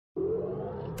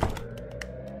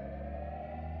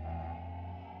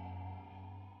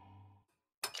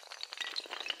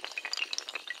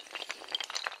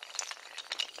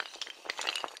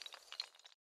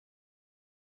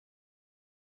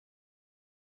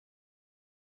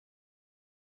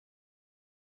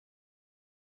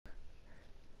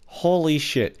Holy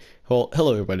shit. Well,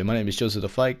 hello everybody, my name is Joseph the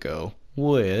Fico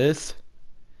with...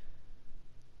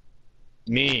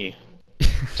 Me,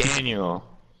 Daniel.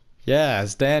 Yeah,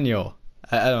 it's Daniel.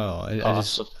 I don't know, I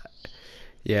just... Awesome.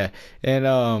 Yeah,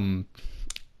 and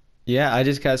yeah, I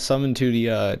just got summoned to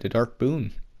the Dark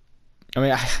Moon. I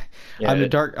mean, Yeah,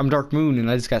 I'm Dark Moon, and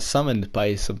I just got summoned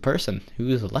by some person who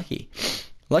is lucky.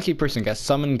 Lucky person got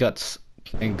summoned Guts,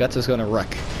 and Guts is gonna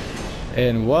wreck.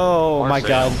 And whoa, Or my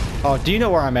fail. god. Oh, do you know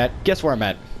where I'm at? Guess where I'm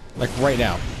at. Like, right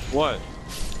now. What?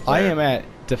 I Where? am at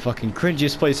the fucking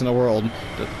cringiest place in the world.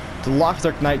 The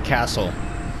Lothric Knight Castle.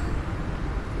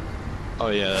 Oh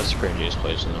yeah, that's the cringiest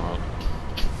place in the world.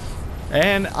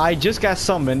 And I just got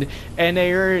summoned, and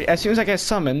as soon as I got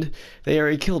summoned, they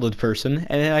already killed a person,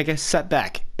 and then I got set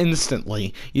back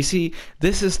instantly. You see,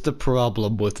 this is the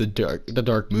problem with the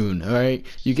Dark Moon. All right,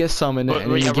 you get summoned, But,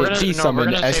 and then yeah, you we're get gonna- no, we're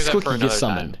desummoned gonna as save that quick for as you get another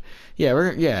summoned. time. Yeah,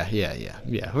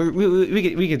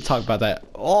 we can talk about that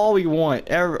all we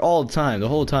want, all the time, the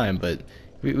whole time, but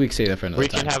we can say that for another We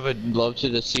time. can have a love to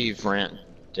deceive rant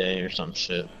day or some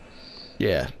shit.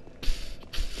 Yeah,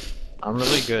 I'm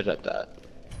really good at that.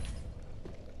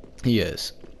 he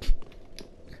is.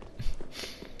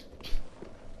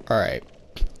 All right,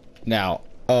 now,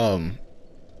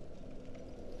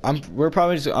 we're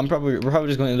probably just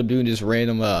gonna end up doing just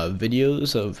random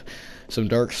videos of some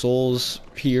Dark Souls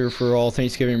here for all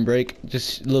Thanksgiving break.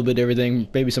 Just a little bit of everything,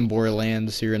 maybe some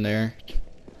Borderlands here and there.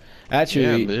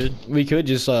 Actually, Yeah, dude. we could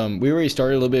just we already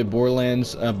started a little bit of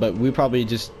Borderlands, but we probably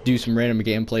just do some random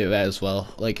gameplay of that as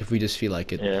well. Like if we just feel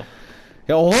like it. Yeah.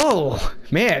 Oh, whoa,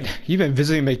 man, you've been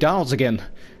visiting McDonald's again.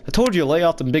 I told you to lay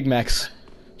off the Big Macs.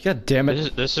 God damn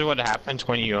it. This is what happens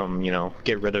when you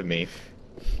get rid of me.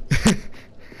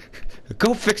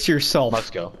 Go fix yourself. Let's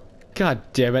go. God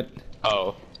damn it.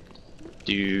 Oh.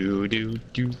 Do do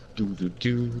do do do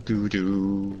do do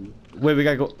do. Wait, we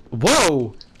gotta go.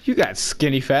 Whoa! You got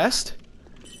skinny fast.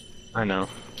 I know.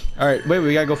 Alright, wait,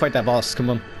 we gotta go fight that boss. Come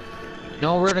on.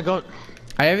 No, we're gonna go.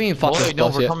 I haven't even fought Boy, this no,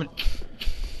 boss we're yet. coming.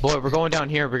 Boy, we're going down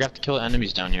here. We got to kill the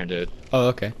enemies down here, dude. Oh,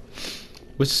 okay.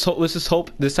 Let's just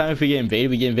hope this time if we get invaded,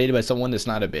 we get invaded by someone that's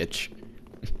not a bitch.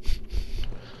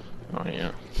 Oh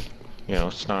yeah. You know,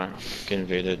 it's not get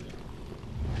invaded.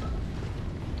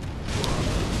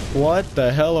 What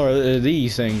the hell are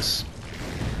these things?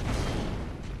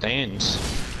 Danes.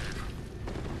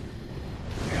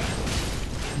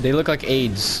 They look like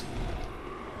AIDS.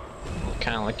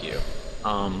 Kind of like you.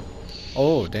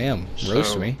 Oh, damn.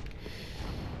 Roast So- me.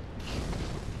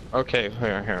 Okay,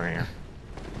 here. Where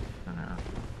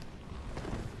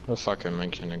the fuck am I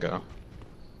gonna go?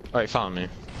 Alright, follow me.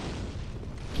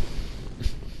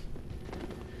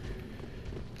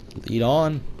 Lead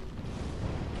on.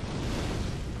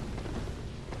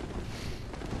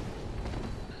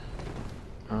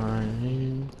 I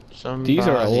need somebody. These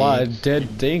are a lot of dead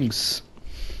things.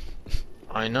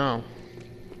 I know.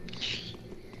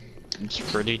 It's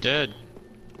pretty dead.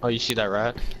 Oh, you see that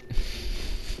rat?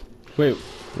 Wait,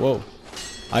 whoa.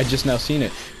 I just now seen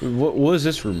it. What does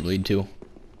this room lead to?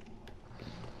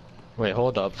 Wait,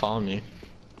 hold up, follow me.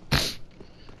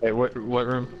 Hey, what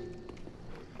room?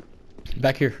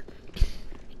 Back here.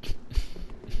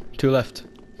 To left.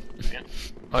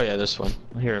 Oh yeah, this one.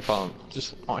 Here, follow me.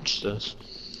 Just watch this.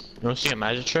 You wanna see a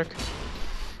magic trick?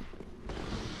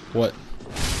 What?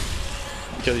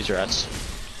 Kill these rats.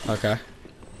 Okay.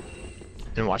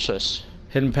 And watch this.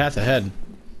 Hidden path ahead.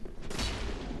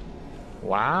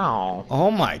 Wow.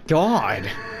 Oh my god.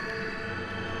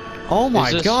 Oh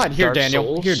my this god. Here, Dark Daniel.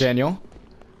 Souls? Here, Daniel.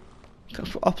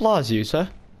 Applause you, sir.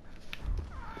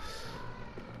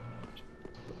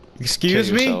 Excuse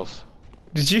Kill me? yourself.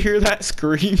 Did you hear that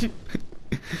scream?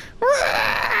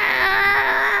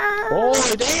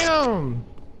 Oh damn!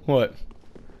 What?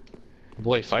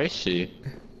 Boy, feisty.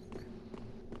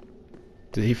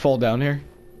 Did he fall down here?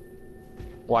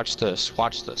 Watch this,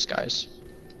 guys.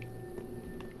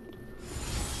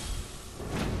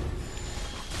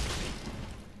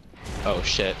 Oh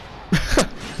shit.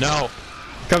 No!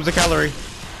 Comes the cavalry.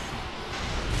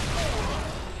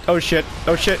 Oh shit.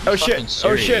 Oh shit. Oh shit. Fucking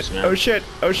Oh serious, shit. man. Oh shit.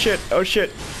 Oh shit. Oh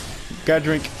shit. Gotta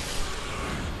drink.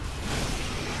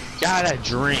 Gotta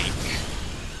drink.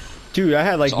 Dude, I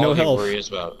had like That's no all he health. worries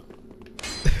about.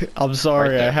 I'm sorry,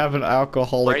 Right there. I have an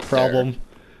alcoholic Right there. problem.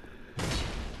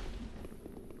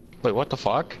 Wait, what the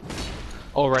fuck?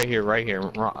 Oh, right here. You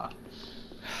I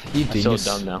feel dingus.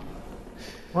 dumb now.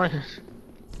 What?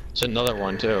 It's another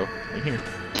one too. Right here.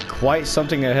 Quite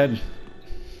something ahead.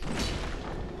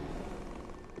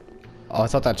 Oh, I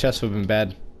thought that chest would have been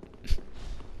bad.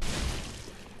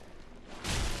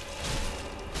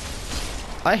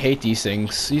 I hate these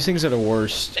things. These things are the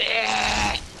worst.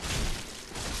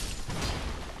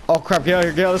 crap, get out of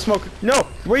here, get out of the smoke. No,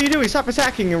 what are you doing? Stop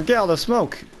attacking and get out of the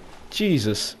smoke.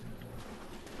 Jesus.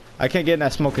 I can't get in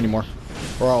that smoke anymore.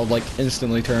 Or I'll like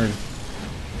instantly turn.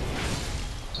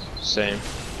 Same.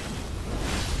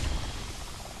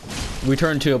 We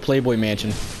turn to a Playboy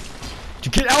mansion.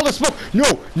 Get out of the smoke!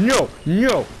 No! No!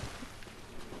 No!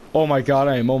 Oh my god,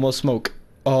 I am almost smoke.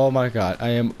 Oh my god, I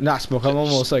am not smoke. I'm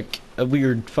almost like a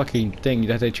weird fucking thing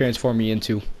that they transform me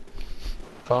into.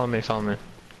 Follow me, follow me.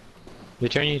 They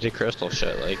turn you to crystal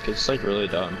shit, like, it's like really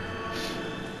dumb.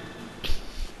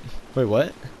 Wait,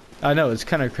 what? I know, it's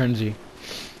kind of cringy.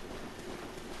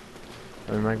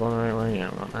 Am I going the right way? Yeah,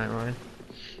 I'm going the right way.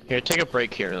 Here, take a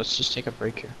break here. Let's just take a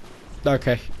break here.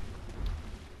 Okay.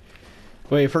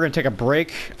 Wait, if we're gonna take a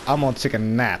break, I'm gonna take a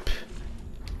nap.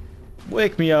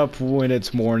 Wake me up when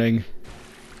it's morning.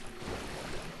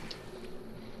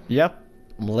 Yep,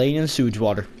 I'm laying in sewage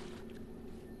water.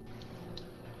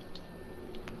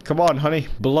 Come on, honey,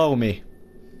 blow me.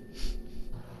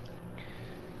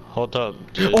 Hold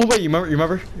up, dude. Oh wait, you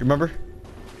remember?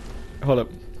 Hold up.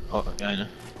 Oh, yeah, I know.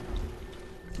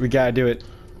 We gotta do it.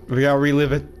 We gotta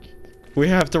relive it. We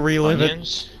have to relive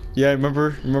Onions? it. Yeah,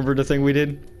 remember the thing we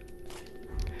did?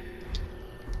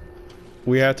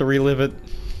 We have to relive it.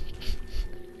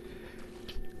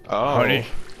 Oh. Honey,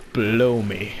 blow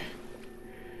me.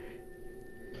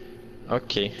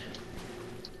 Okay.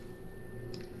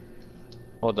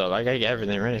 Hold up, I gotta get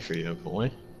everything ready for you,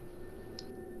 boy.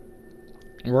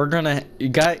 You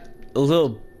got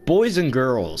little boys and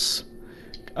girls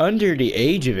under the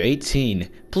age of 18.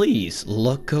 Please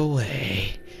look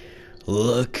away.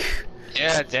 Look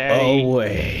Yeah, Daddy.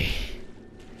 away.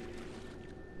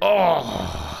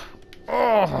 Oh.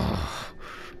 Oh.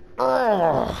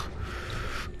 Oh.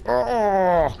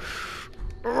 Oh.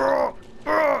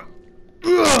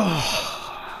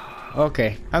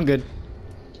 Okay, I'm good.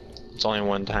 It's only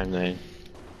one time, then.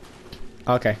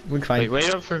 Okay, we're fine. Wait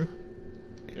up for...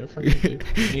 Wait up for me, dude.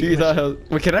 You thought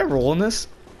wait, can I roll in this?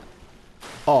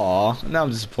 Aw, now I'm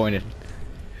disappointed.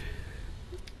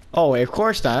 Oh, wait, of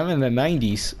course not. I'm in the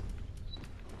 90s.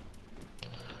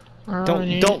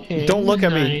 Don't look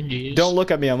at me. Don't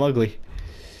look at me. I'm ugly.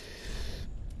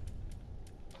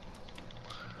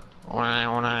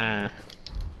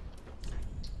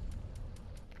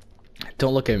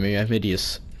 Don't look at me. I'm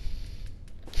hideous.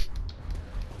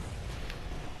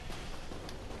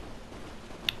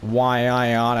 Why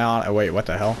I on? Wait, what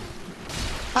the hell?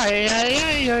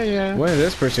 When did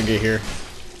this person get here?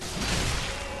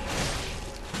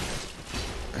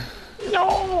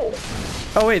 No.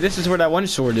 Oh wait, this is where that one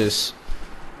sword is.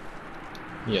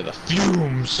 Yeah, the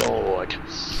fume sword.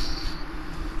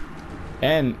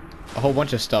 And a whole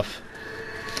bunch of stuff.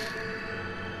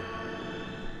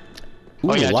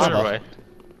 Ooh, Oh yeah, turn lava.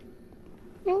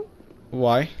 away.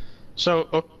 Why?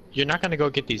 So, you're not gonna go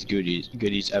get these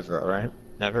goodies ever, right?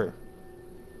 Never.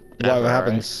 Why? Never, What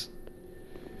happens?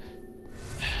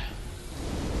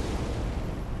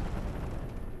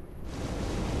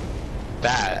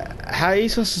 That. How are you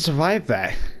supposed to survive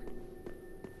that?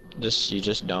 You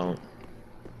just don't.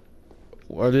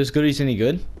 Are those goodies any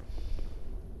good?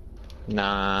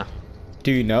 Nah.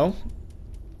 Do you know?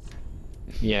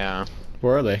 Yeah.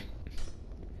 Where are they?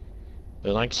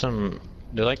 They're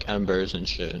like embers and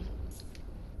shit.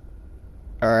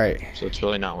 Alright, So it's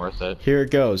really not worth it. here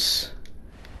it goes.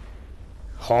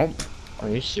 Hump, Are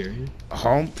you serious?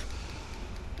 hump.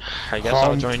 I guess I'll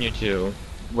Hump. join you too.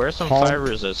 Where's some Hump. fire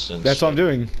resistance? That's what I'm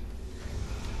doing.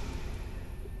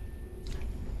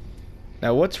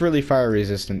 Now, what's really fire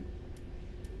resistant?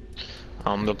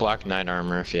 The Black Knight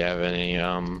armor, if you have any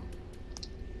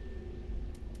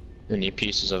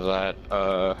pieces of that,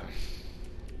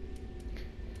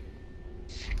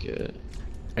 forget.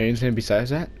 Anything besides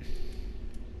that?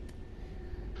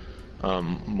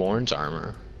 Morn's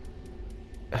armor.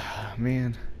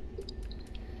 Man.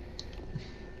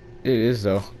 It is,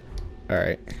 though.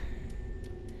 Alright.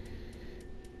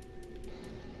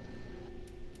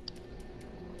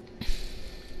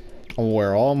 I'll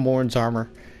wear all Morn's armor.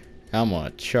 I'm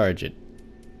gonna charge it.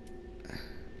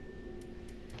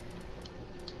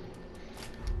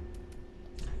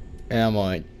 And I'm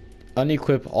gonna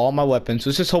unequip all my weapons.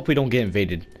 Let's just hope we don't get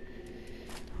invaded.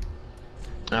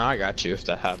 Oh, I got you if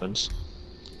that happens.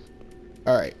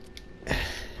 Alright.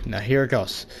 Now here it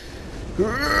goes.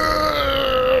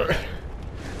 I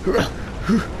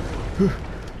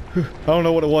don't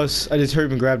know what it was. I just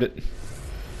heard and grabbed it.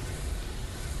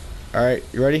 Alright,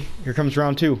 you ready? Here comes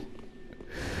round two.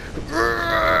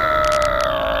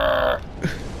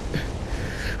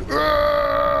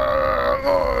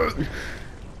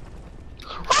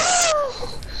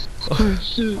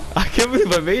 I can't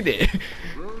believe I made it.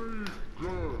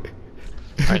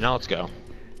 Alright, now let's go.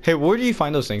 Hey, where do you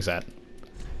find those things at?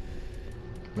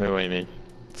 Wait, what do you mean?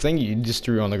 Thing you just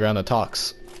threw on the ground that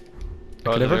talks.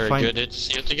 Oh, could never they're find- good.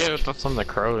 You have to get it from the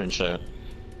crow and shit.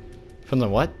 From the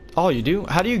what? Oh, you do?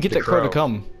 How do you get The that crow to crow.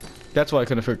 come? That's what I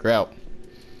couldn't figure out.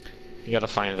 You gotta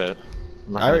find it.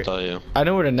 I'm not I gonna re- tell you. I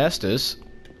know where the nest is.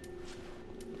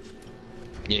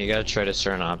 Yeah, you gotta try to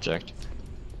stir an object.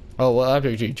 Oh, what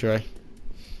object did you try?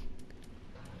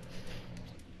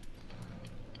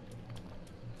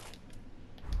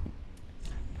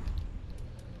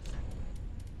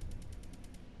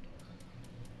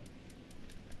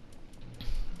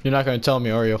 You're not gonna tell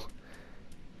me, are you?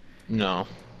 No.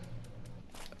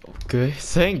 Good.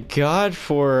 Thank God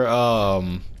for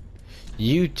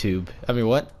YouTube. I mean,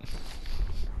 what?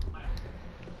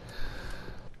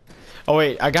 Oh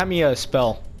wait, I got me a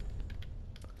spell.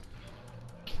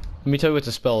 Let me tell you what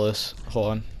the spell is. Hold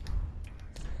on.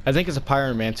 I think it's a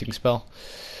pyromancing spell.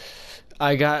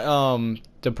 I got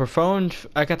the profound.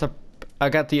 I got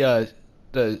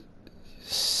the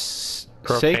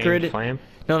sacred. Flame?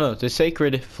 No, the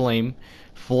sacred flame.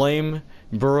 Flame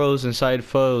burrows inside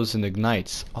foes and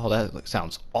ignites. Oh, that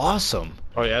sounds awesome.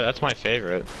 Oh yeah, that's my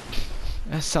favorite.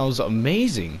 That sounds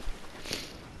amazing.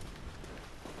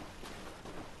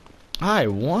 I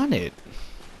want it.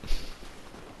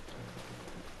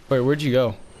 Wait, where'd you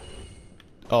go?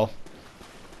 Oh.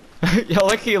 Yeah, I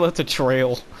like how you left a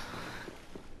trail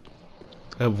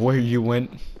of where you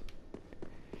went.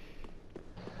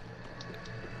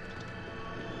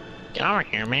 Get over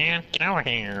here, man. Get over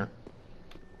here.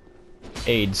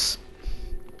 AIDS.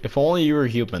 If only you were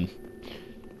human.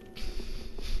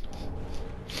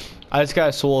 I just got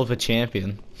a soul of a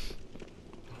champion.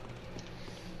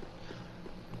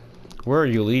 Where are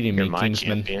you leading You're me, my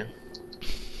Kingsman? champion.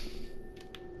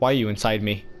 Why are you inside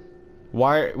me?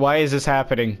 Why is this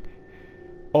happening?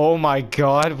 Oh my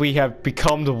God, we have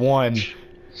become the one.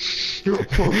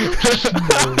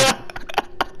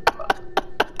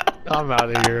 I'm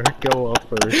out of here. Go up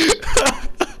first.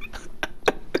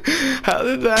 How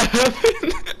did that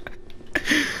happen?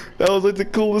 That was like the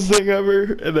coolest thing ever,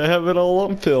 and I have it all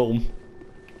on film.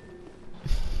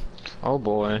 Oh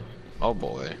boy. Oh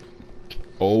boy.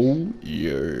 Oh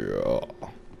yeah.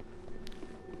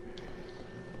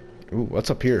 Ooh, what's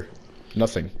up here?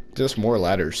 Nothing. Just more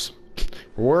ladders.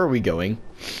 Where are we going?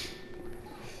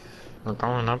 We're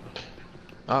going up.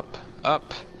 Up.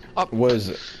 Up. Up.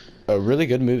 Was a really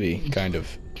good movie, kind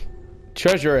of.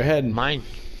 Treasure ahead. My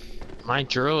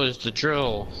drill is the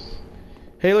drill.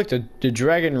 Hey, look, the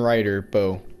Dragon Rider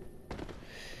bow.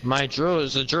 My drill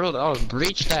is the drill that will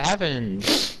breach the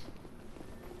heavens.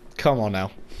 Come on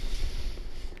now.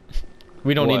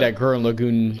 We don't need What? that Gurren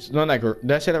Lagoon. No, not Gurren.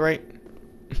 Did I say that right?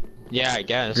 Yeah, I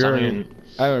guess. Gurren, I mean,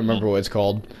 I don't remember what it's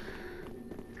called.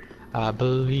 I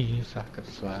believe I could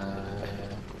fly.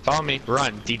 Follow me.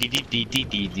 Run.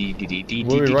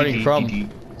 Where are we running from?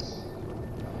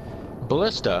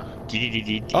 Ballista.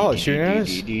 Oh, shooting at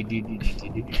us?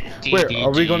 Wait,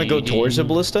 are we going to go towards the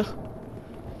ballista?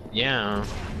 Yeah.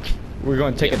 We're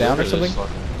going to take Yeah, it down or look at this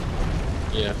something?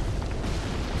 Yeah.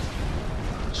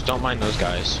 Just don't mind those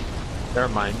guys. They're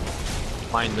mine.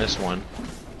 Mind this one.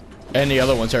 And the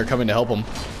other ones are coming to help them.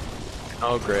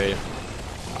 Oh, great.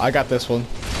 I got this one.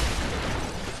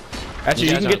 Actually, You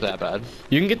you guys can aren't get that bad.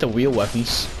 you can get the wheel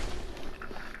weapons.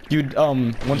 One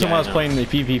time Yeah, I was I know. playing the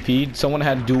PvP, someone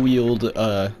had dual wield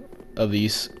of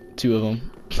these, two of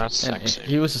them. That's And sexy.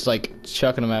 he was just like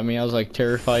chucking them at me. I was like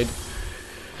terrified.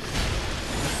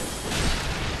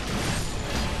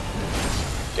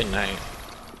 Good night.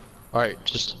 Alright,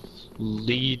 just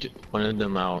lead one of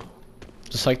them out.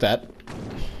 Just like that.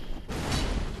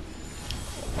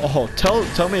 Oh,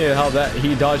 tell me how that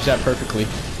he dodged that perfectly.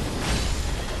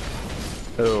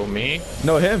 Who, me?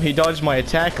 No, him. He dodged my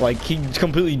attack like he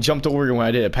completely jumped over when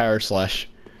I did a power slash.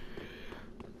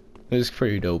 It was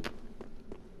pretty dope.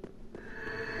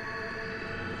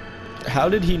 How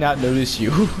did he not notice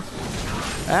you?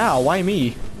 Ow, why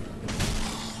me?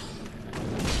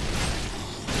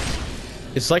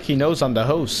 It's like he knows I'm the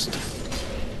host.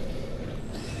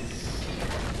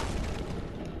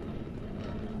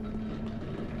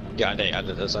 Ja, nee, ja,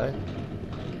 dat is hij.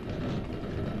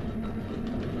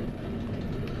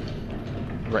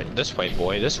 Right, this way,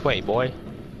 boy. This way, boy.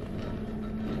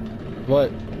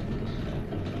 What?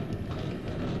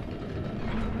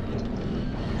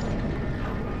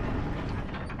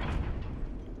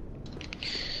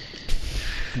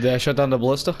 Did I shut down the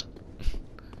ballista?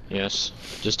 Yes.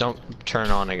 Just don't turn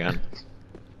on again.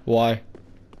 Why?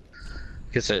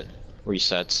 Because it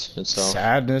resets itself.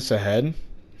 Sadness ahead?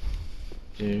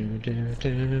 Do, do,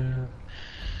 do.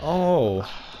 Oh.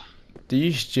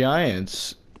 These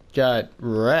giants. got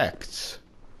wrecked.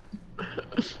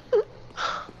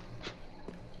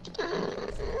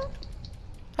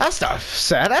 That's not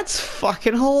sad. That's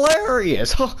fucking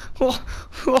hilarious.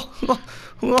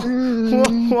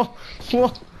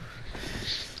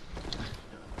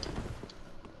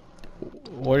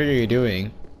 What are you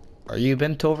doing? Are you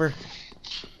bent over?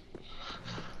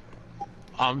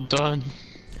 I'm done.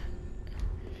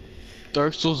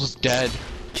 Dark Souls is dead.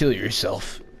 Kill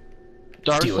yourself.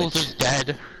 Dark Do Souls it. is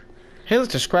dead. Hey, look,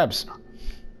 there's crabs.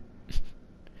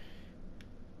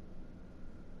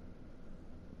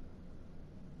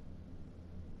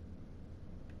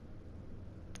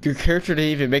 Your character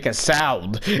didn't even make a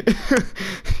sound.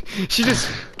 She just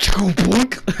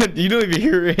blunk. You don't even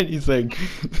hear anything.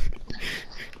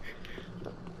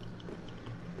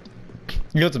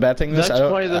 You know what's a bad thing? That's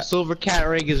why the silver cat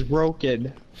ring is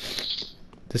broken.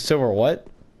 The silver what?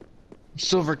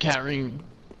 Silver cat ring.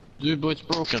 Dude, but it's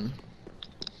broken.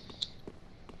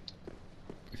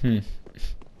 It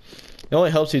only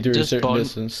helps you through a Just certain bone-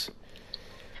 distance.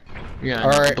 Yeah.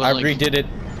 Alright, but I like, redid it.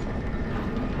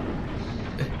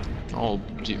 Oh,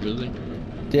 do you really?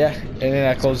 Yeah, and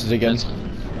then I closed it again.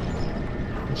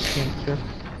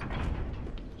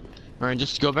 Alright,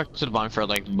 just go back to the bonfire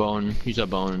like bone. Use that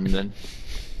bone and then.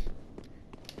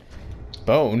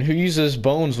 Bone? Who uses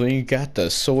bones when you got the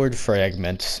sword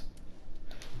fragments?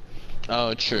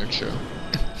 Oh, true.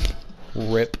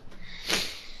 Rip.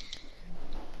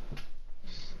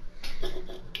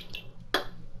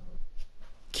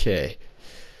 Okay.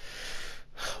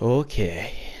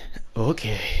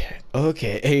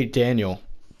 Okay. Hey, Daniel.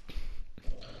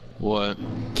 What?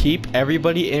 Keep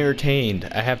everybody entertained.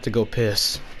 I have to go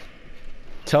piss.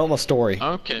 Tell them a story.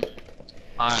 Okay.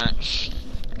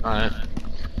 Alright.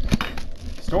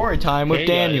 Story time with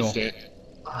Daniel.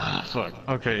 Fuck.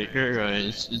 Okay, here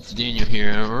guys, it's Daniel here,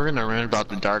 and we're gonna rant about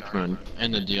the Dark Moon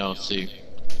and the DLC.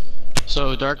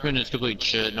 So, Dark Moon is complete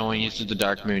shit. No one uses the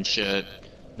Dark Moon shit.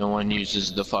 No one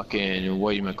uses the fucking,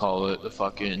 what do you call it?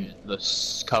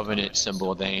 The Covenant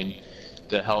symbol thing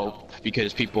to help,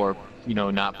 because people are, you know,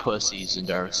 not pussies in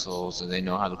Dark Souls, and they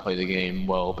know how to play the game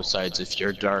well, besides if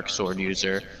you're a Dark Sword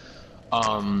user.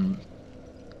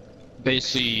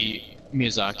 Basically,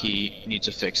 Miyazaki needs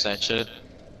to fix that shit.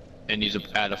 And needs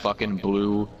to add a fucking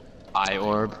blue eye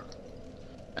orb.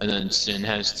 And then Sin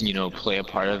has to, you know, play a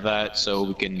part of that so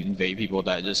we can invade people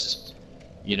that just,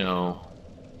 you know,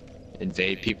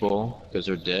 invade people because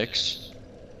they're dicks.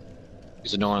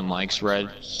 Because no one likes red.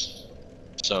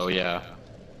 So, yeah.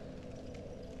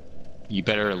 You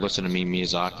better listen to me,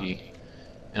 Miyazaki.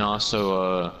 And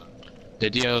also, the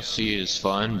DLC is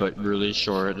fun, but really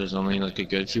short. There's only like a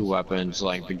good few weapons,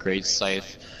 like the Great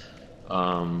Scythe.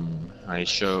 I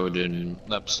showed in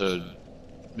the episode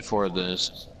before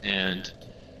this, and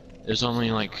there's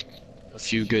only like a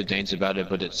few good things about it,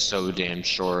 but it's so damn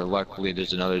short. Luckily,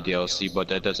 there's another DLC, but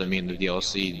that doesn't mean the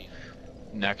DLC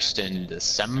next in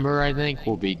December, I think,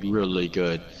 will be really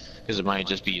good, because it might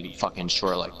just be fucking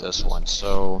short like this one.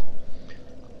 So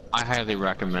I highly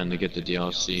recommend to get the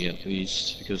DLC at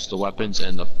least, because the weapons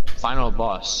and the final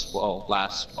boss, well,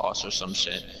 last boss or some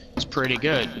shit, is pretty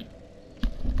good.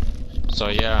 So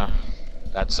yeah,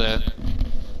 that's it.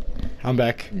 I'm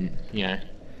back. Yeah.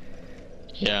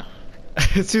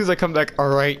 As soon as I come back,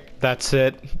 alright, that's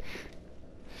it.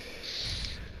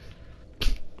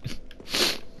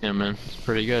 Yeah, man, it's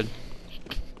pretty good.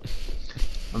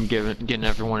 I'm getting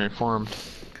everyone informed.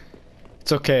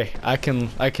 It's okay. I can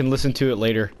listen to it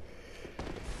later.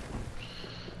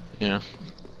 Yeah,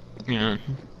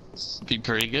 be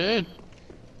pretty good.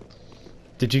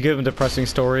 Did you give him a depressing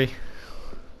story?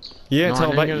 You didn't No, tell I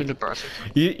him about didn't get depressing.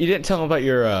 you didn't tell him about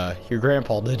your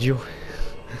grandpa, did you?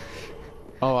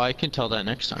 Oh, I can tell that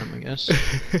next time, I guess.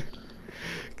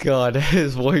 God, that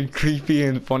is one creepy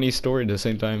and funny story at the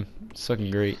same time. It's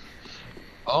fucking great.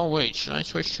 Oh wait, should I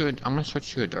switch to I'm gonna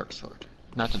switch to a dark sword.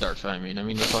 Not the dark sword. I mean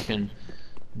the fucking,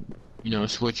 you know,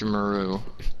 switcheroo.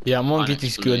 Yeah, I'm gonna get Onyx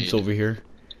these goods blade. over here.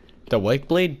 The white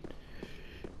blade?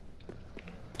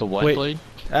 The what Wait. blade?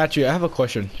 Actually, I have a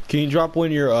question. Can you drop one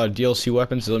of your DLC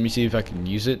weapons and let me see if I can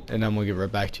use it, and I'm gonna get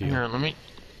right back to you. Here, let me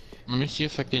see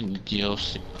if I can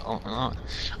DLC. Oh,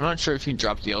 I'm not sure if you can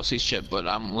drop DLC shit, but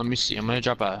let me see. I'm gonna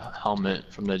drop a helmet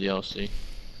from the DLC.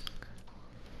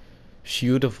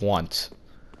 Shield of Want.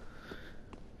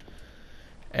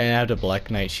 And add a Black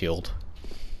Knight shield.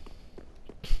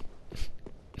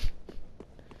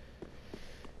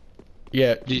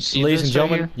 Yeah, Do you see ladies and this right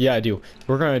gentlemen, here? yeah, I do.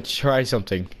 We're gonna try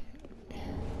something.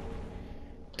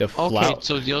 The Okay, flout.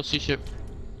 so DLC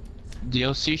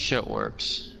shit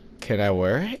works. Can I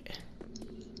wear it?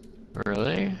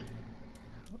 Really?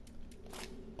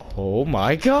 Oh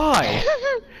my god!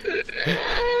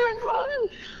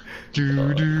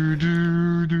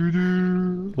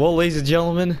 Well, ladies and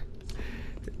gentlemen,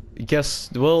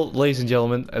 ladies and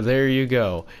gentlemen, there you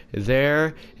go.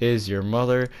 There is your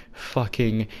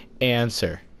motherfucking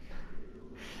answer.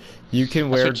 You can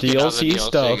wear what you get out of the DLC DLC,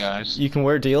 stuff. guys. You can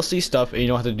wear DLC stuff, and you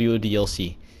don't have to do a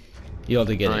DLC. You don't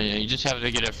have to get Oh, it. yeah, you just have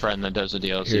to get a friend that does the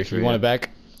DLC Here, for you want it back?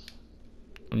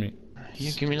 I mean,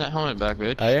 You give me that helmet back,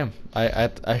 bitch. I am.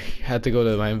 I had to go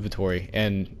to my inventory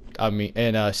and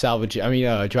salvage.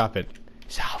 Drop it.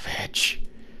 Salvage.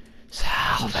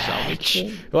 Salvage?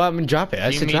 Well, drop it. I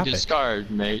You said mean drop it.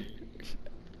 discard, mate.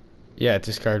 Yeah,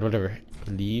 discard, whatever.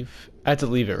 Leave. I have to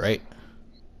leave it, right?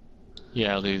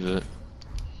 Yeah, I'll leave it.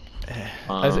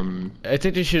 I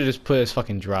think they should have just put this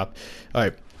fucking drop.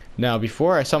 Alright. Now,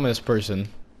 before I summon this person,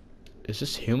 is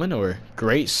this human or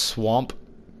Great Swamp?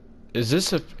 Is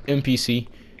this a NPC?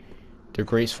 The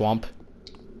Great Swamp?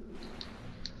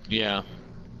 Yeah.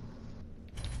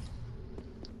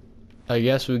 I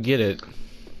guess we get it.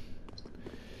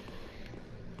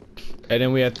 And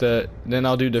then we have to. Then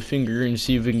I'll do the finger and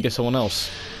see if we can get someone else.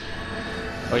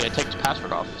 Oh yeah, take the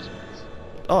password off.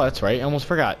 Oh, that's right. I almost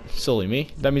forgot. Silly me.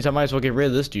 That means I might as well get rid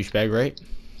of this douchebag, right?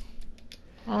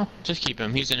 Oh, just keep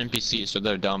him. He's an NPC, so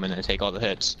they're dumb and they take all the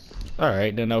hits.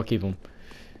 Alright, then I'll keep him.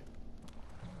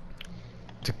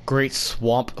 The Great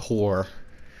Swamp Whore.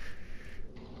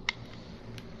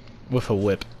 With a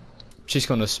whip. She's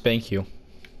gonna spank you.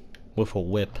 With a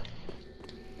whip.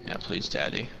 Yeah, please,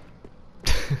 daddy.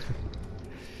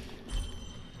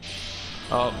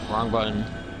 Oh, wrong button.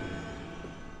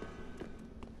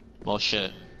 Well,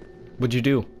 shit. What'd you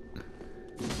do?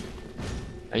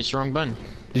 I used the wrong button.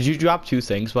 Did you drop 2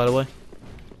 things, by the way?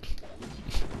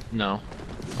 No.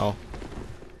 Oh.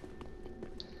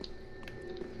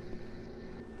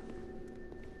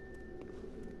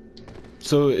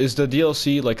 So is the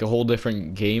DLC like a whole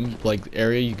different game, like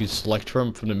area you can select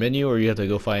from the menu, or you have to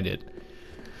go find it?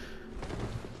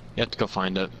 You have to go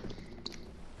find it.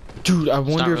 Dude, I It's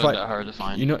not wonder really if that hard to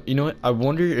find. you know what? I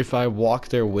wonder if I walk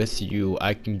there with you,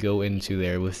 I can go into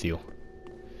there with you.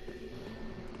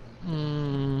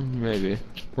 Maybe.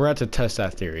 We're going to test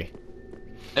that theory.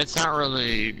 It's not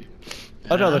really.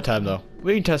 Another time though.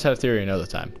 We can test that theory another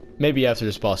time. Maybe after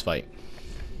this boss fight.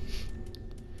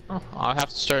 Oh, I'll have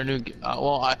to start a new.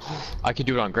 Well, I could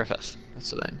do it on Griffith. That's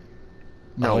the thing.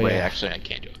 No Oh, way, yeah. actually, I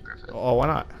can't do it on Griffith. Oh, why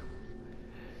not?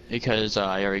 Because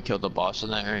I already killed the boss in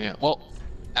that area. Well,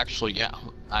 actually, yeah,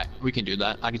 we can do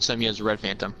that. I can send me as a Red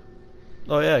Phantom.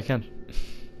 Oh yeah, I can.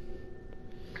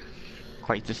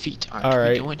 Quite the feat, aren't All we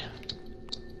right. doing?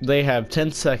 They have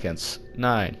 10 seconds.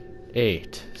 9,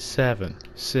 8, 7,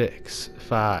 6,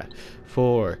 5,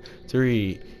 4,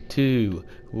 3, 2,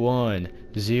 1,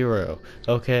 0.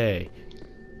 Okay.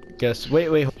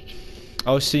 Wait.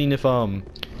 I was seeing if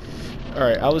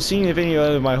Alright, I was seeing if any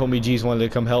other of my homie G's wanted to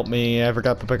come help me. I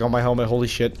forgot to pick on my helmet. Holy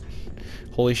shit.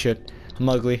 I'm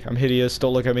ugly. I'm hideous.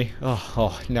 Don't look at me.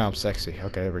 Oh, now I'm sexy.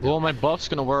 Okay, there we go. Well, my buff's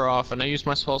gonna wear off, and I used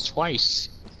my spells twice.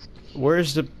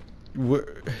 Where's the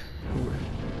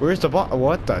bot?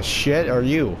 What the shit are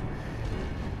you?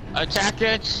 Attack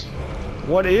it!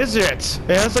 What is it?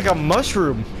 It has like a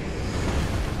mushroom.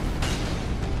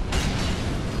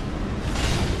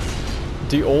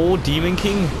 The old Demon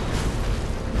King?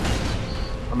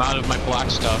 I'm out of my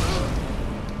black stuff.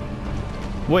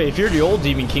 Wait, if you're the old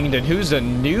Demon King, then who's the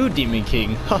new Demon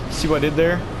King? Huh, see what I did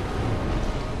there?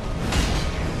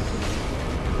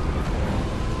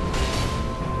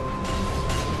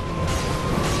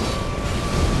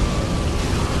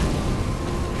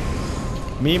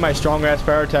 Me, my strong ass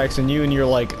power attacks, and you and your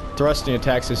like thrusting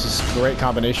attacks. This is a great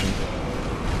combination.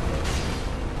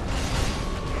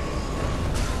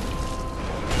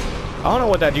 I don't know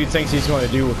what that dude thinks he's going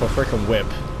to do with a freaking whip.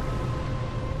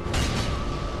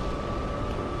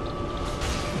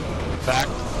 Back.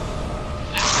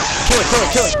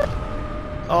 Kill it!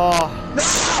 Oh.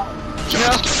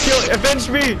 No, kill it!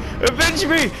 Avenge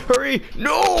me! Hurry!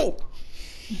 No!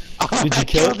 Did you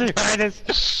kill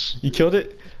it? You killed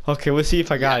it? Okay, we'll see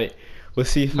if I got it. We'll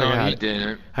see if I No, got you it.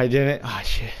 didn't. I didn't? Oh,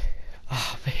 shit.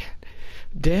 Oh, man.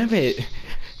 Damn it.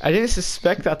 I didn't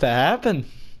suspect that to happen.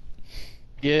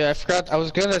 Yeah, I forgot. I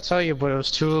was gonna tell you, but it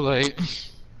was too late.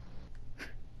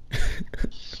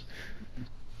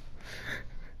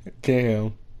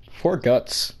 Damn. Poor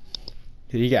Guts.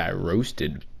 He got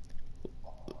roasted.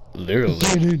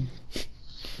 Literally.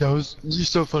 You're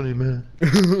so funny, man.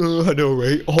 I know,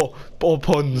 right? All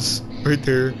puns right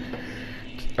there.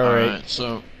 Alright.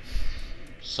 So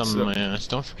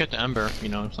don't forget the Ember, you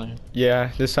know what I'm saying? Yeah,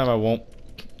 this time I won't.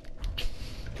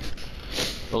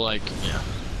 But like, yeah.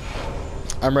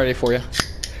 I'm ready for you.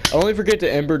 Only forget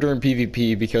to ember during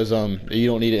PvP because you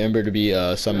don't need an ember to be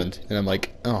summoned. And I'm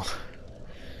like, oh.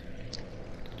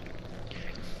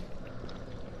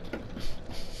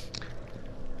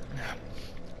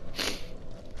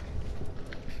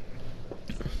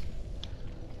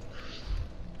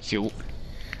 Do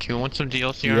you want some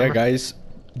DLC Yeah, armor? guys,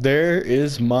 there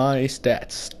is my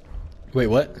stats. Wait,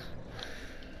 what?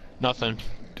 Nothing.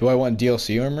 Do I want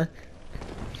DLC armor?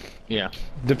 Yeah.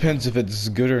 Depends if it's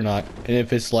good or not, and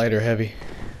if it's light or heavy.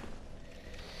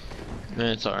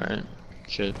 It's alright.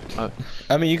 Shit.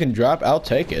 I mean, you can drop. I'll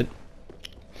take it.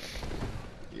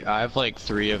 I have like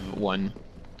 3 of 1.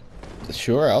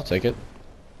 Sure, I'll take it.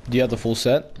 Do you have the full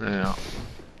set? Yeah.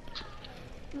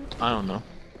 I don't know.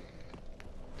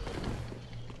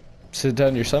 Sit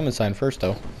down your summon sign first,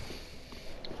 though.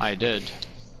 I did.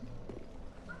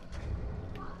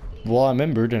 Well, I'm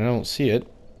embered and I don't see it.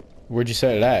 Where'd you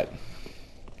set it at?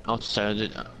 Outside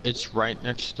it. It's right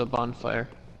next to the bonfire.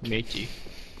 Matey.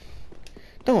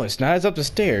 No, it's not. It's up the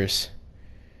stairs.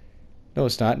 No,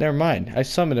 it's not. Never mind. I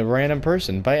summoned a random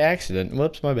person by accident.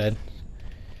 Whoops, my bad.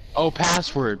 Oh,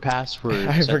 password. Password.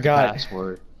 I Set the forgot.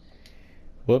 Password.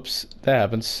 Whoops, that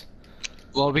happens.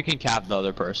 Well, we can cap the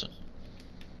other person.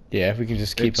 Yeah, we can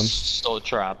just keep It's him. still a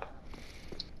trap.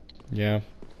 Yeah.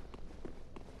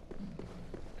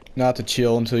 Not to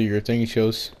chill until your thing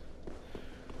shows.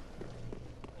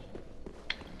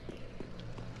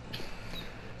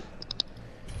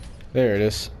 There it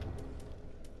is.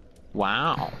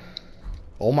 Wow.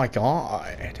 Oh my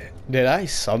god. Did I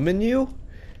summon you?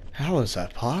 How is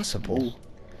that possible?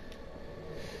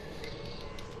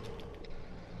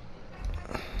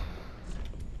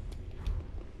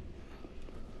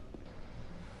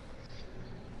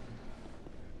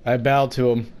 I bowed to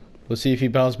him. Let's see if he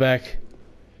bows back.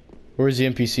 Where's the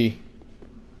NPC?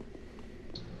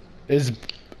 Is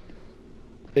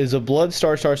a blood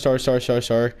star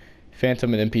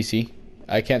phantom an NPC?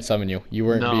 I can't summon you. You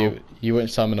weren't No. you weren't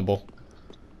summonable.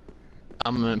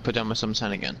 I'm gonna put down my summon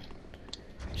sign again.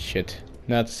 Shit.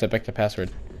 Now I have to set back the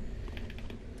password.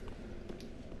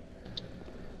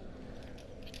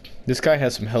 This guy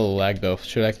has some hella lag though.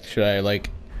 Should I like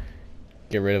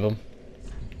get rid of him?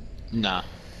 Nah.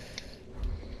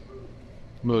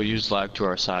 We'll use lag to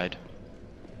our side.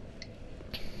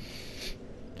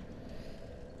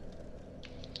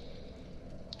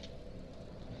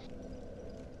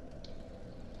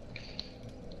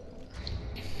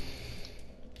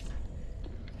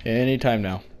 Anytime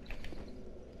now.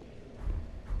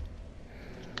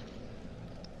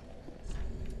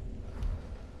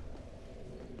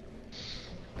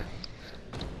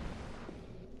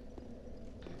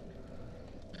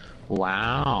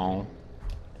 Wow.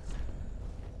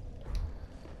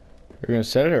 You're gonna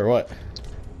set it or what?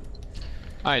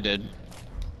 I did.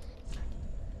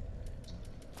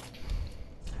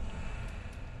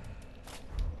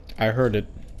 I heard it.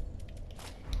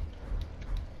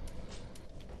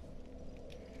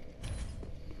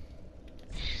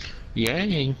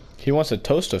 Yay. He wants a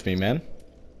toast with me, man.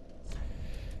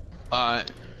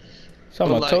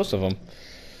 Someone like- toast of him.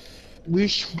 We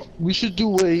should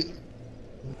do a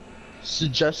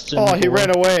suggestion. Oh, he for-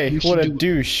 ran away. we What a should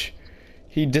do- douche.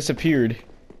 He disappeared.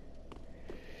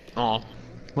 Oh,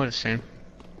 what a shame.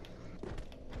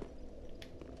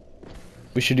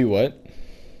 We should do what?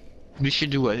 We should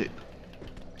do a.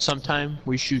 Sometime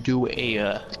we should do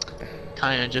a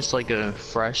kind of just like a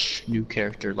fresh new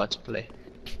character let's play.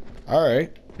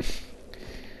 Alright.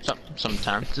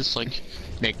 Sometimes just like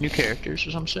make new characters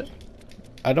or some shit.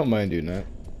 I don't mind doing that.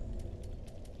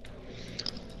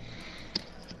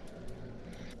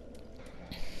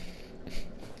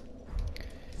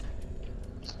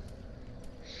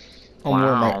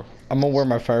 Wow. I'm gonna wear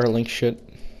my Firelink shit.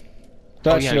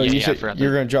 Oh, Actually, yeah, no, yeah, you yeah, I said forgot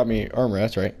you're that. gonna drop me armor.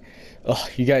 That's right. Oh,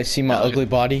 you guys see my Yeah, look ugly at-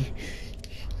 body?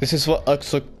 This is what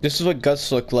This is what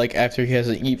Guts looked like after he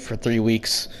hasn't eat for 3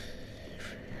 weeks.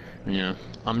 Yeah.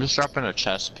 I'm just dropping a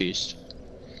chest piece.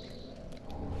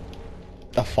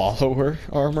 A follower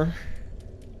armor?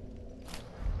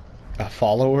 A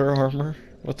follower armor?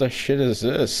 What the shit is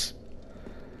this?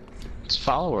 It's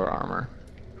follower armor.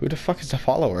 Who the fuck is a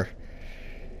follower?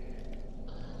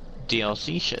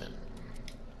 DLC shit.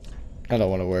 I don't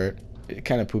want to wear it. It's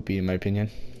kind of poopy in my opinion.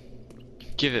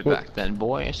 Give it Well- back then,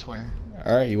 boy, I swear.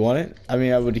 Alright, you want it? I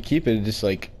mean, I would keep it just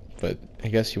like, but I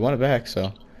guess you want it back,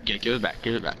 so. Yeah, give it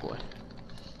back, boy.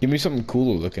 Give me something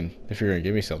cooler looking, if you're gonna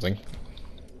give me something.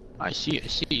 I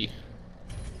see.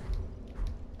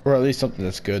 Or at least something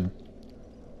that's good.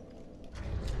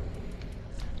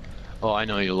 Oh, I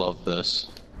know you love this.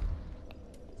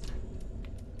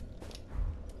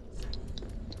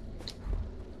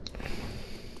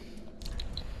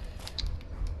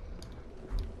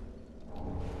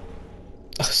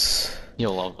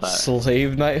 You'll love that.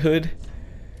 Slave knighthood.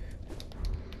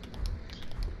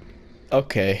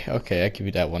 Okay, okay, I give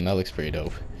you that one. That looks pretty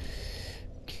dope.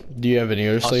 Do you have any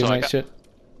other slave Also, knight shit?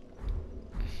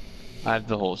 I have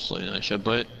the whole slave knight shit,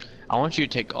 but I want you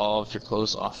to take all of your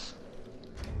clothes off.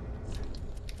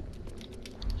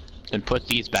 And put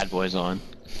these bad boys on.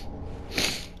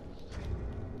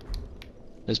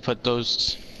 Just put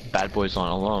those bad boys on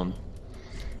alone.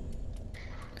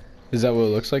 Is that what it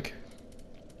looks like?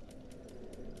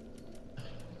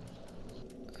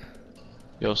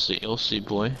 You'll see,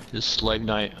 boy. This slave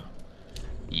knight.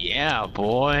 Yeah,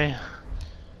 boy.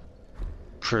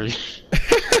 Pretty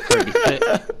fit.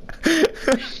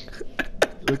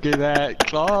 Look at that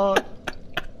clock.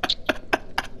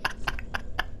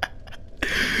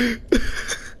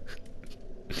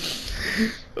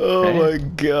 Oh Hey. my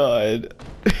god.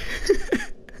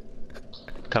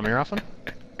 Come here often?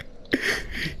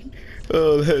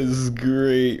 Oh, that is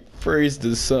great. Praise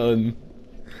the sun.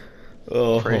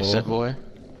 Oh. Praise it, boy.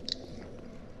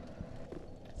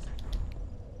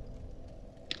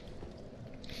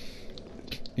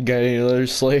 You got any other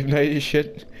slave knight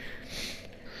shit?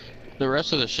 The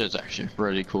rest of the shit's actually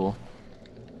pretty cool.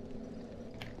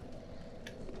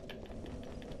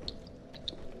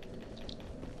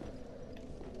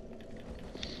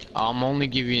 I'm only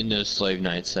giving you the slave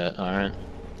knight set, alright?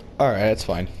 Alright, that's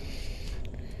fine.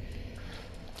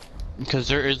 Because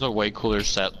there is a way cooler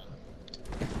set.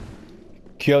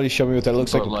 Can you already show me what that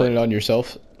looks like But and put like- it on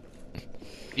yourself?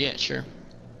 Yeah, sure.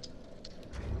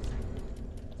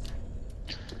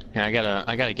 Yeah,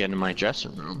 I gotta get in my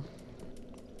dressing room.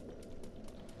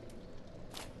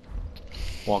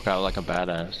 Walk out like a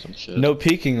badass and shit. No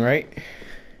peeking, right?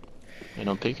 Ain't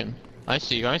no peeking. I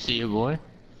see you, boy.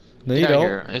 No, you Get outta don't.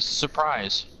 here. It's a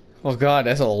surprise. Oh god,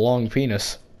 that's a long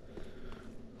penis.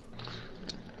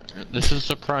 This is a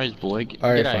surprise, boy.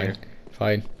 Alright, Get out fine. here.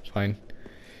 Fine, fine.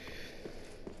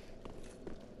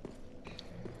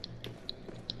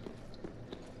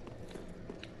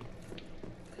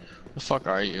 The fuck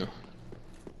are you?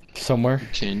 Somewhere.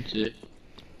 Change it.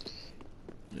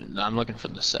 I'm looking for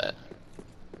the set.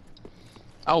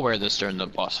 I'll wear this during the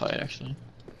boss fight, actually.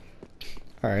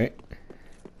 Alright.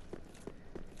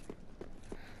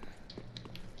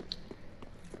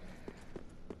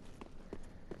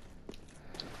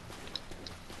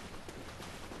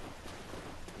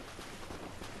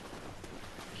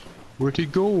 Where'd he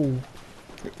go?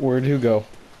 Where'd who go?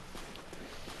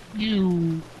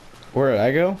 You. Where did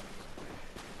I go?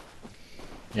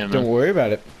 Yeah, man. Don't worry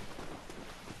about it.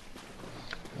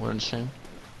 What a shame.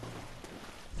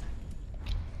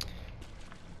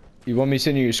 You want me to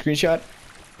send you a screenshot?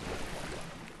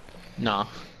 Nah.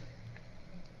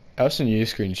 I'll send you a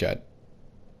screenshot.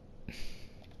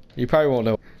 You probably won't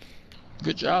know.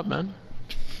 Good job, man.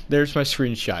 There's my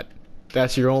screenshot.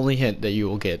 That's your only hint that you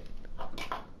will get.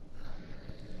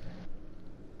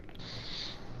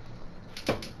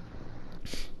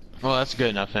 Well, that's good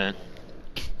enough, man.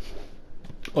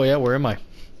 Oh yeah, where am I?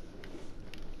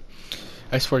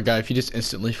 I swear to God, if you just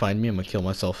instantly find me, I'm gonna kill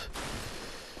myself.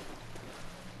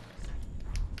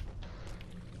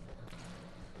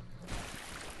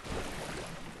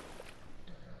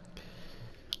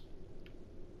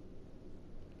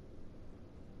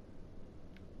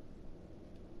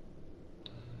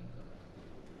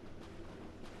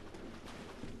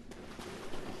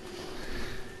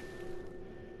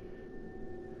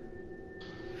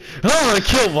 I'm gonna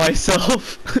kill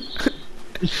myself.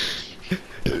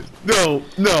 No,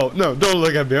 don't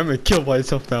look at me. I'm gonna kill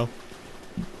myself now.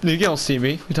 You don't see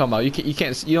me. What you talking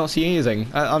about? You don't see anything.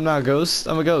 I'm not a ghost.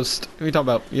 I'm a ghost. What you talking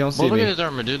about? You don't see Well, look me. at his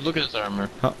armor, dude. Look at his armor.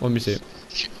 Huh, let me see it.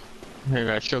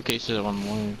 Here, I showcase it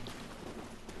online.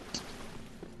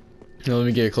 Here, let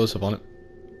me get a close up on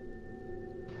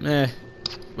it.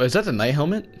 But is that the knight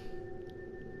helmet?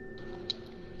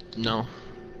 No.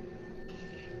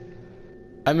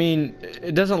 I mean,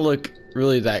 it doesn't look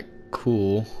really that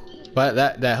cool. But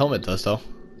that helmet does though.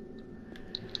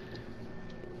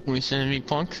 Will you send me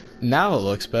punk? Now it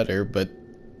looks better, but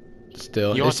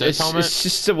still, You want this helmet? it's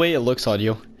just the way it looks on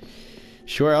you.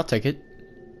 Sure, I'll take it.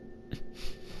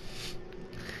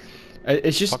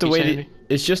 It's just Fuck the you, way Sandy.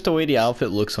 it's just the way the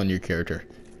outfit looks on your character.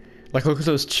 Like, look at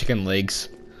those chicken legs.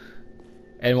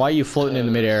 And why are you floating in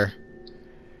the midair?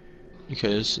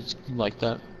 Because it's like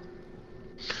that.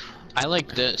 I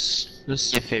like this. This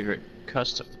is my favorite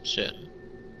custom shit.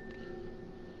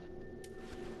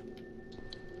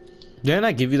 Didn't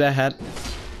I give you that hat?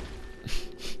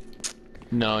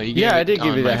 No, you Yeah, gave I it did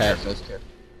give on you my that hat. Griffith character.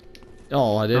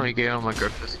 Oh, I did. No, you gave it on my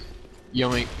Griffith.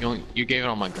 You gave it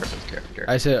on my Griffith character.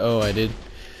 I said, oh, I did.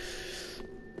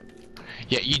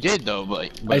 Yeah, you did though, but I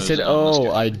it was said, an almost oh,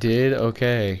 good. I did.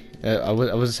 Okay. I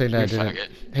wasn't saying that I You're didn't.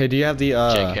 faggot. Hey, do you have the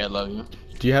JK, I love you.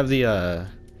 Do you have the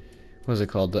what is it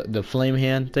called? The flame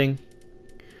hand thing?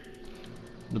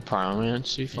 The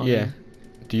pyromancy fucking. Yeah.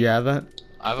 Do you have that?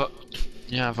 I have a.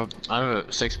 Yeah, I have a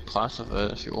 6+ of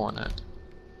it if you want it.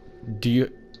 Do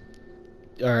you?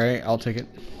 All right, I'll take it.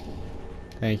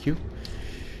 Thank you.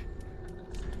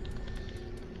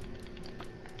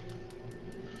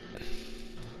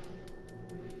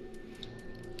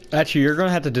 Actually, you're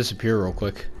gonna have to disappear real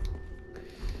quick.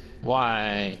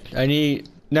 Why? I need.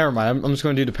 Never mind. I'm just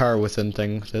gonna do the power within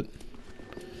thing with it.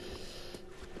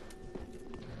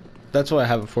 That's what I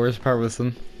have it for. Is power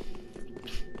within.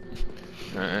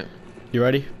 Alright. You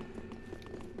ready?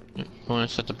 You wanna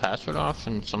set the password off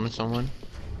and summon someone?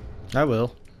 I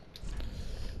will.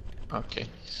 Okay.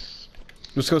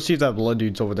 Let's go see if that blood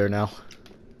dude's over there now.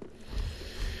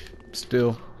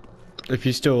 Still. If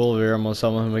he's still over there, I'm gonna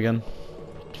summon him again.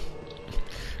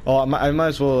 Oh, I might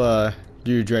as well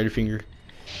do your dreaded finger.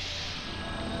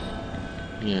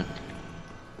 Yeah.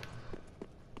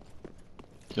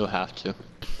 You'll have to.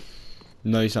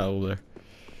 No, he's not over there.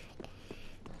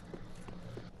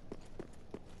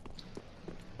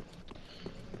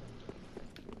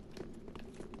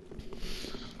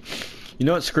 You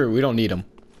know what? Screw it. We don't need him.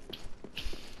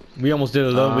 We almost did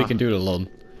it alone. We can do it alone.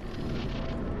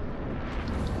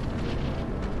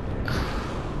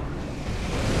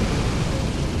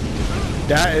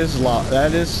 That is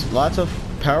lots of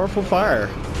powerful fire.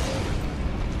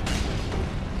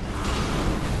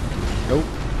 Nope.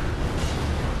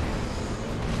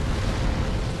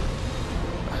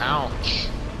 Ouch.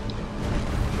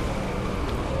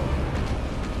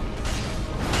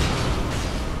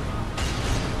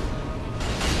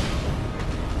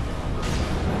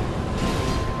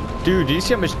 Dude, do you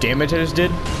see how much damage I just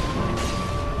did?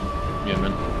 Yeah,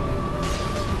 man.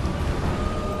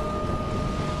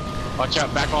 Watch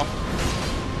out, back off.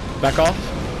 Back off.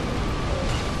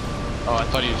 Oh, I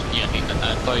thought he was, yeah,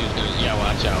 I thought he was gonna, yeah,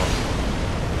 watch out.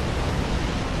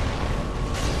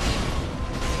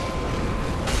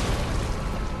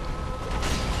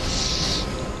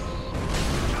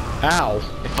 Ow.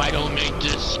 If I don't make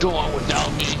this go on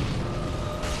without me.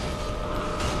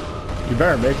 You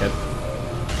better make it.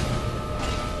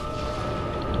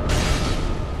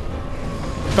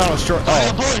 Final strike.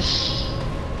 Oh, Oh, bush!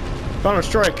 final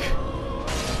strike.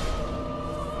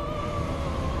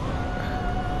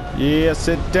 Yeah,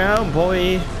 sit down,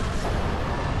 boy.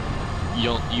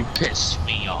 You pissed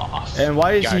me off. And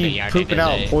why is Yada, he yada, pooping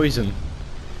out yada. poison?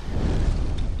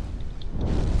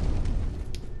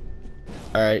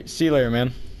 Alright, see you later,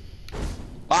 man.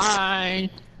 Bye!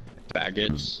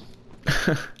 Faggots.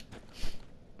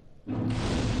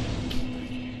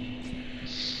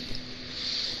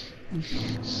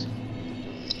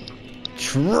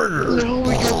 Trigger! No,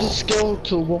 we got the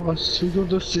skeletal boss. We got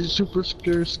the super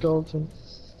scary skeleton.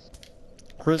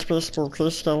 Christmas for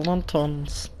crystal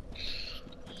lanterns.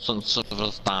 Since it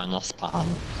was dinosaur.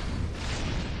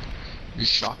 You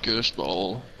shock your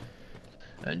skull.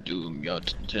 And doom your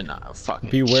tonight fucking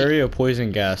Be shit. wary of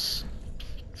poison gas.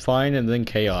 Fine and then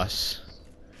chaos.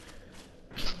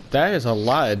 That is a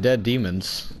lot of dead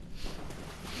demons.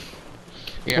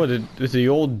 Yeah. What, did the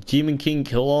old Demon King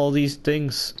kill all these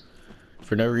things?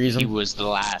 For no He reason? was the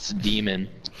last demon.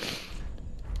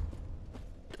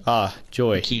 Ah,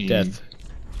 joy, King. death.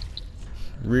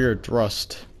 Rear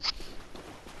thrust.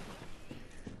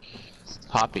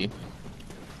 Poppy.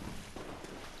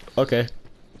 Okay.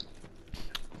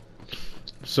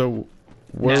 So,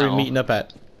 where are Now. we meeting up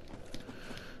at?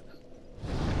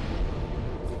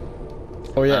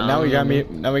 Oh yeah, now we got me.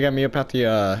 Now we got me up at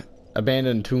the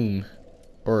abandoned tomb,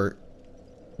 or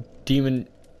demon.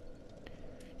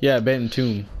 Yeah, abandoned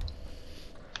tomb.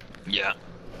 Yeah.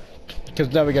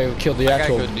 Because now we gotta kill the I gotta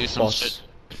actual go do some boss. shit.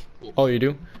 Oh, you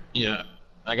do? Yeah.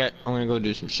 I'm gonna go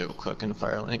do some shit real quick in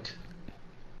Firelink.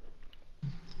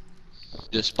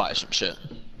 Just buy some shit.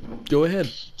 Go ahead.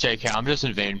 JK, I'm just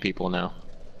invading people now.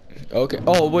 Okay.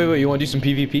 Oh wait, you want to do some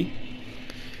PvP?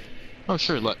 Oh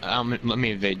sure, let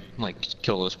me invade, like,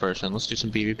 kill this person. Let's do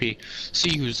some PvP.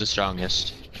 See who's the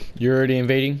strongest. You're already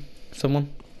invading someone?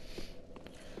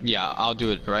 Yeah, I'll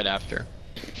do it right after.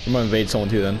 I'm gonna invade someone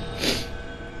too then.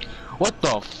 What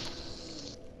the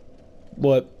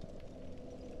What?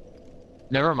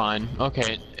 Never mind.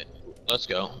 Okay, let's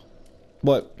go.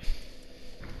 What?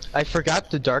 I forgot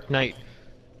The Dark Knight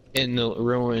in the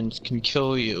ruins can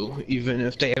kill you, even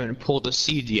if they haven't pulled a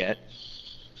seed yet.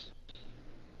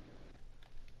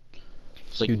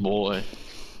 It's like, You- boy,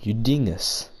 You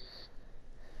dingus.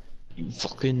 you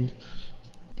fucking...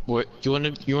 What, you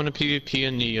wanna PvP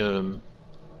in the,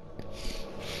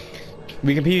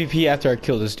 We can PvP after I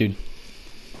kill this dude.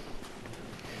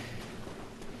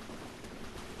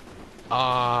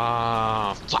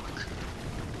 Ah, fuck.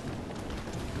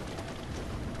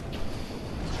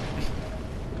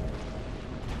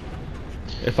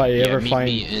 If I Yeah, ever meet find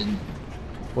me in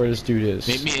where this dude is.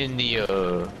 meet me in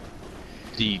the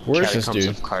Where's this catacombs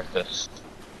dude? of Carthus.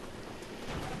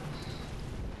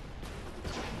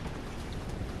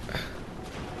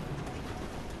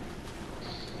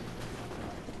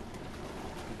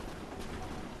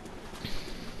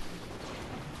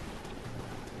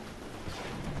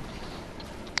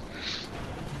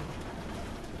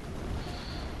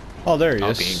 Oh, there he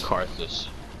I'll be in is. Carthus.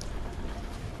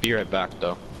 Be right back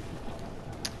though.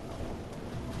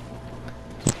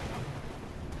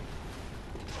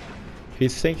 You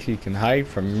think you can hide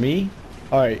from me?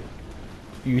 Alright.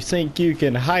 You think you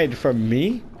can hide from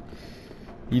me?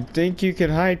 You think you can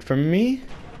hide from me?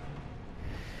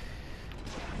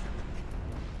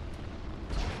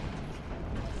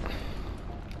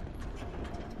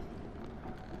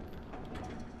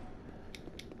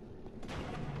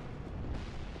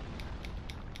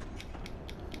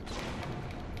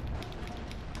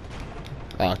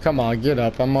 Aw, come on, get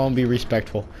up. I'm gonna be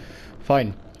respectful. Fine.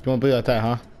 You wanna be like that,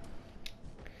 huh?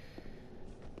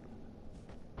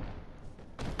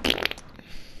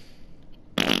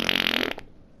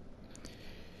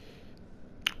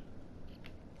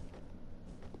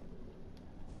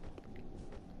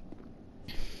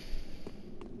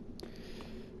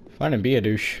 Fine and be a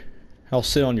douche. I'll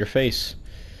sit on your face.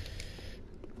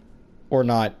 Or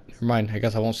not. Never mind. I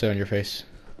guess I won't sit on your face.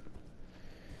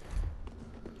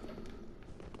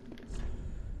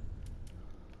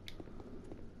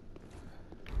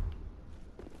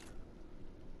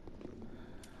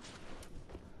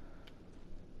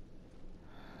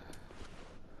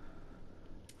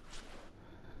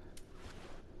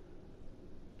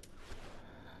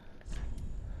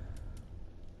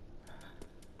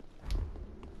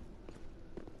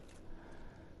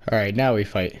 Alright, now we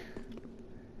fight.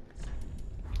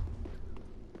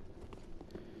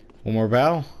 One more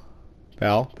bow?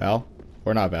 Bow, bow.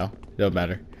 Or not bow. It don't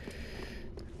matter.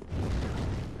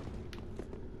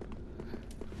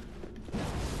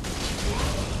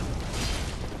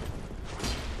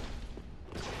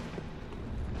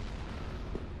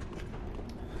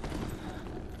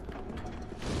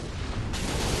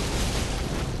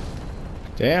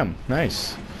 Damn,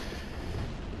 nice.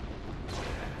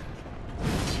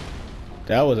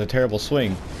 That was a terrible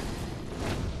swing.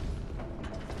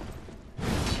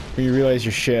 When you realize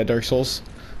you're shit at Dark Souls.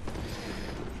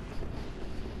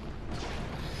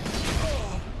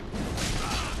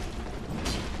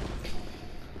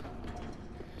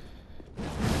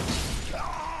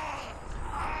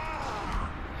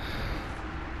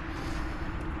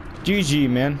 GG,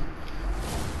 man.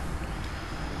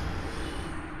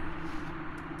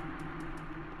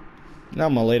 Now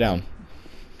I'm gonna lay down.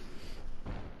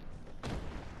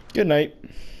 Good night.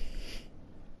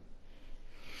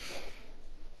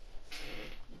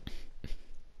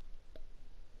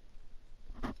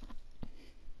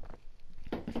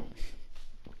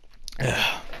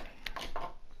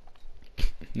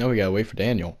 Now we gotta wait for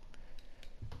Daniel.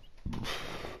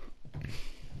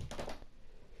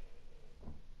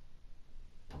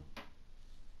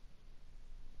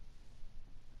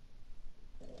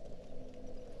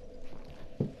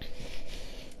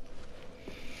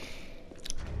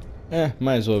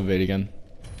 Might as well wait again.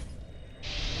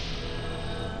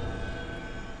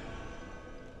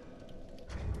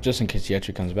 Just in case he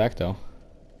actually comes back, though.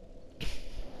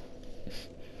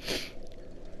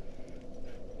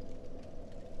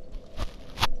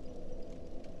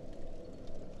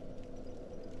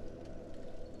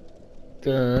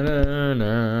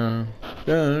 No.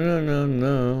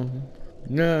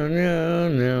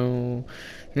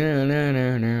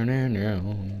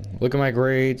 Look at my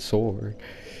great sword.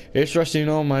 It's resting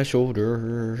on my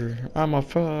shoulder. I'm a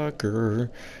fucker.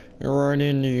 Right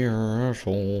in the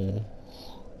asshole.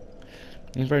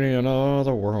 I'm fighting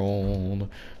another world.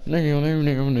 Neil, neil,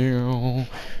 neil, neil.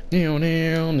 Neil,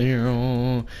 neil,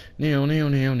 neil. Neil, neil,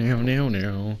 neil, neil, neil,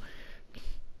 neil.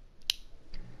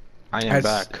 I am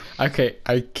back. Okay,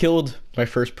 I killed my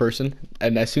first person,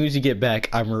 and as soon as you get back,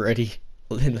 I'm already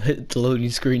hit the loading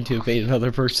screen to evade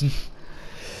another person.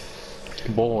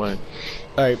 Boy.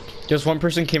 Alright, just one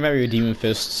person came at me with demon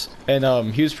fists,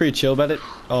 and he was pretty chill about it.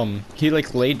 He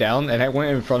like laid down, and I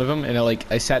went in front of him, and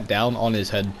I sat down on his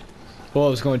head. Well, I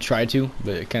was going to try to,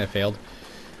 but it kind of failed.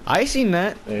 I seen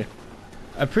that. Hey.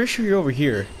 I'm pretty sure you're over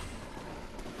here.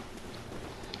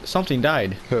 Something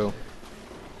died. Who?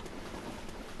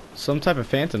 Some type of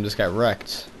phantom just got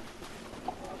wrecked.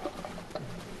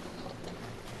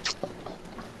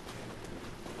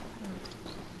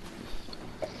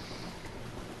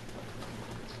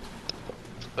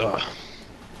 Ugh.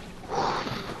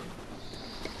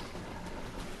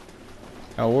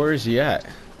 Now, where is he at?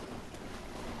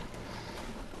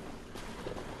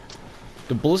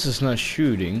 The ballista's not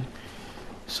shooting,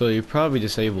 so you probably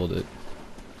disabled it.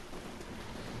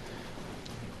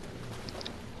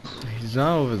 He's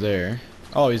not over there.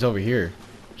 Oh, he's over here.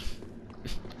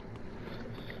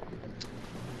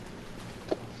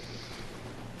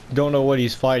 Don't know what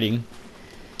he's fighting.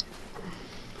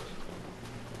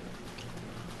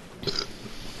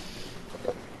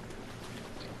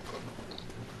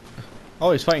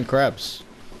 Oh, he's fighting crabs.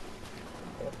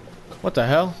 What the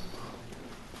hell?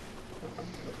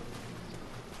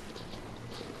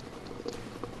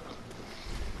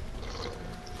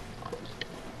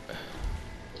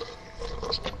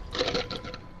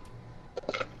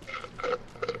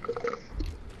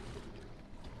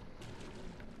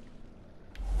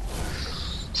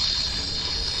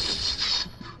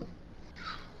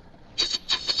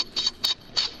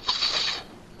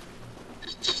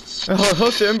 Oh,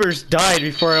 Host Embers died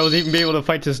before I was even able to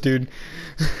fight this dude.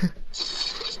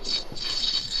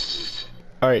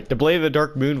 Alright, the Blade of the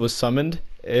Dark Moon was summoned,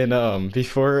 and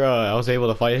before I was able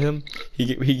to fight him,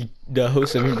 the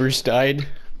Host of Embers died.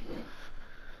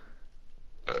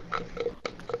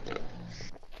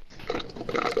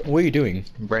 What are you doing?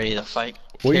 Ready to fight.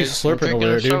 What are you Kids, I'm slurping drinking over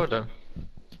there, a dude? soda.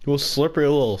 We'll slurp it a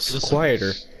little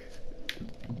quieter.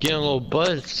 Getting a little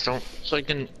buzz, so I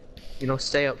can, you know,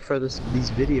 stay up for these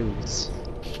videos.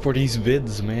 For these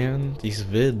vids, man. These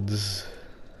vids.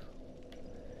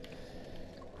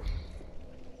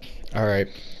 Alright.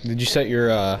 Did you set your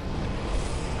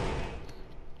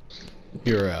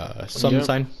summon Yep.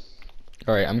 sign?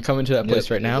 Alright, I'm coming to that place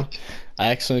Yep. right now. I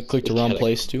accidentally clicked the wrong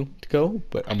place to go,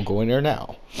 but I'm going there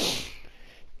now.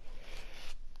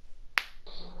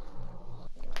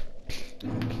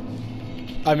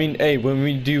 I mean, hey, when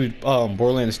we do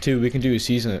Borderlands 2, we can do a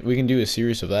series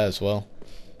of that as well.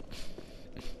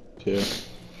 Yeah.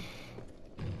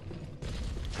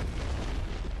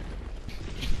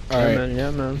 Alright.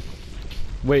 Yeah, man.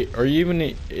 Wait, are you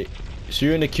even so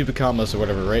you're in the Cubicamas or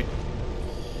whatever, right?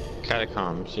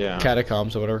 Catacombs, yeah.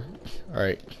 Catacombs or whatever.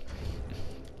 Alright.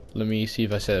 Let me see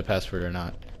if I set a password or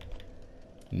not.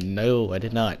 No, I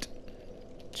did not.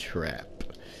 Trap.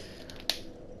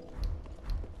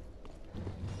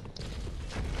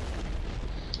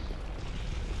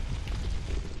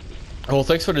 Oh,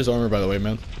 thanks for this armor, by the way,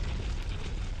 man.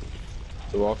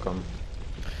 You're welcome.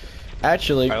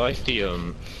 Actually, I like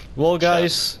the well,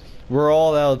 guys, we're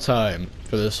all out of time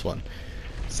for this one.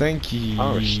 Thank you.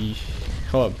 Oh,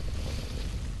 Hold up.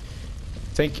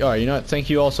 Alright, you know what? Thank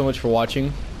you all so much for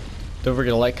watching. Don't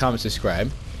forget to like, comment,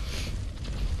 subscribe.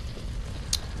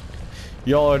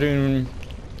 Y'all are doing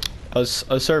us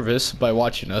a service by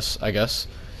watching us, I guess.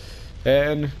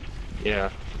 And yeah.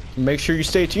 make sure you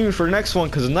stay tuned for the next one,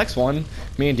 because the next one,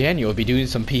 me and Daniel will be doing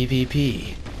some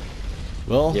PvP.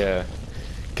 Well, Yeah.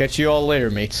 catch you all later,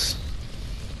 mates.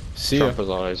 See ya. Trump is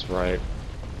always right.